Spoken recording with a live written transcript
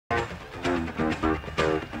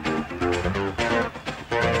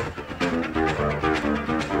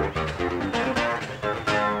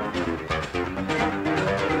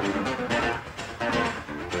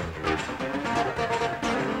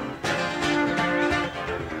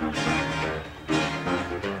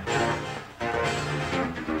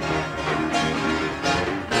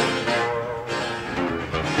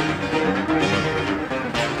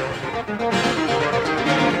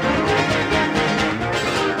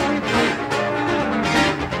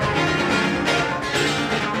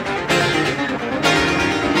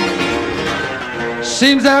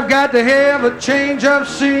Seems I've got to have a change of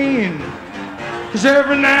scene, 'cause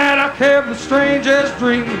every night I have the strangest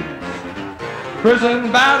dreams.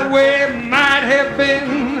 Prison, by the way, might have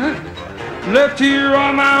been left here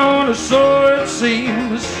on my own, or so it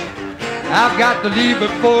seems. I've got to leave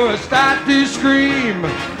before I start to scream.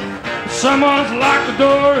 Someone's locked the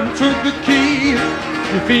door and took the key.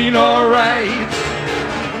 You feel alright?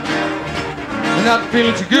 I'm not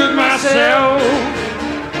feeling too good myself.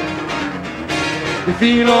 You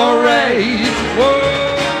feel alright? Whoa,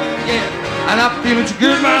 yeah. I'm not feeling too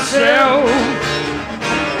good myself.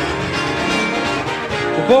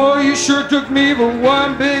 Well, boy, you sure took me for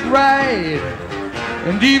one big ride.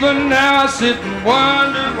 And even now I sit and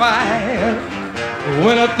wonder why.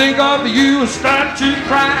 When I think of you, I start to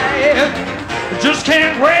cry. I just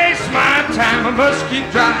can't waste my time, I must keep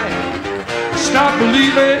trying. Stop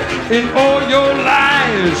believing in all your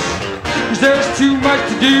lies, 'cause there's too much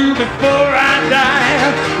to do before I die.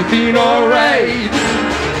 You feel alright?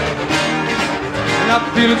 I'm not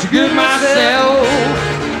feeling too good myself.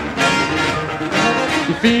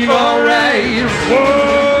 You feel alright?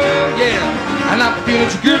 Whoa, yeah. I'm not feeling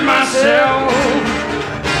too good myself.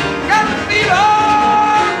 Got to feel alright.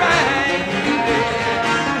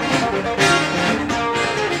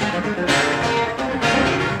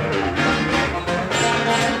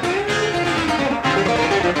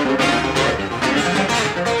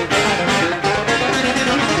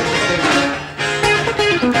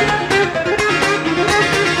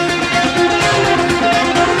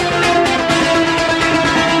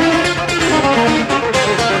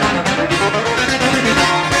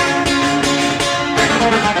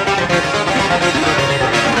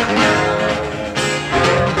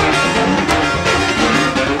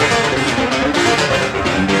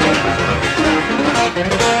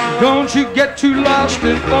 Don't you get too lost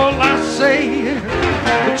in all I say.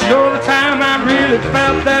 But you're the time I really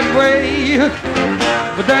felt that way.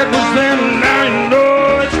 But that was then, now you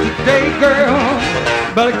know it's today, girl.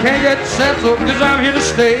 But I can't get settled, 'cause I'm here to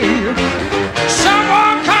stay.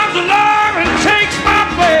 Someone comes along and takes my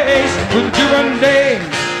place, with a different name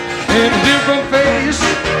and a different face.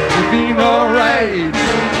 You feel alright?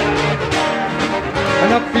 I'm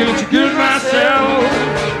not feeling too good myself.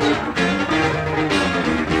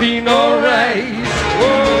 Feeling alright,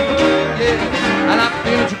 oh yeah, and I'm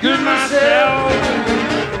feeling too good myself.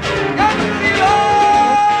 Got to feel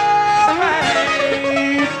alright,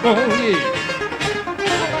 oh yeah.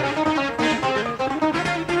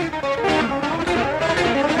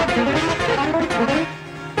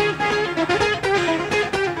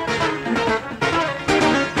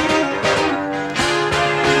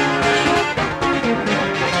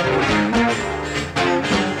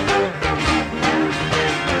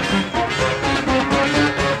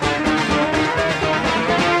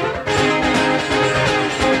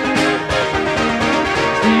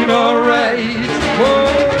 Alright, whoa,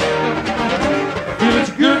 feeling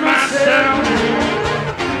too good myself.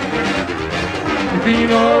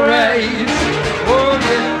 Feeling alright.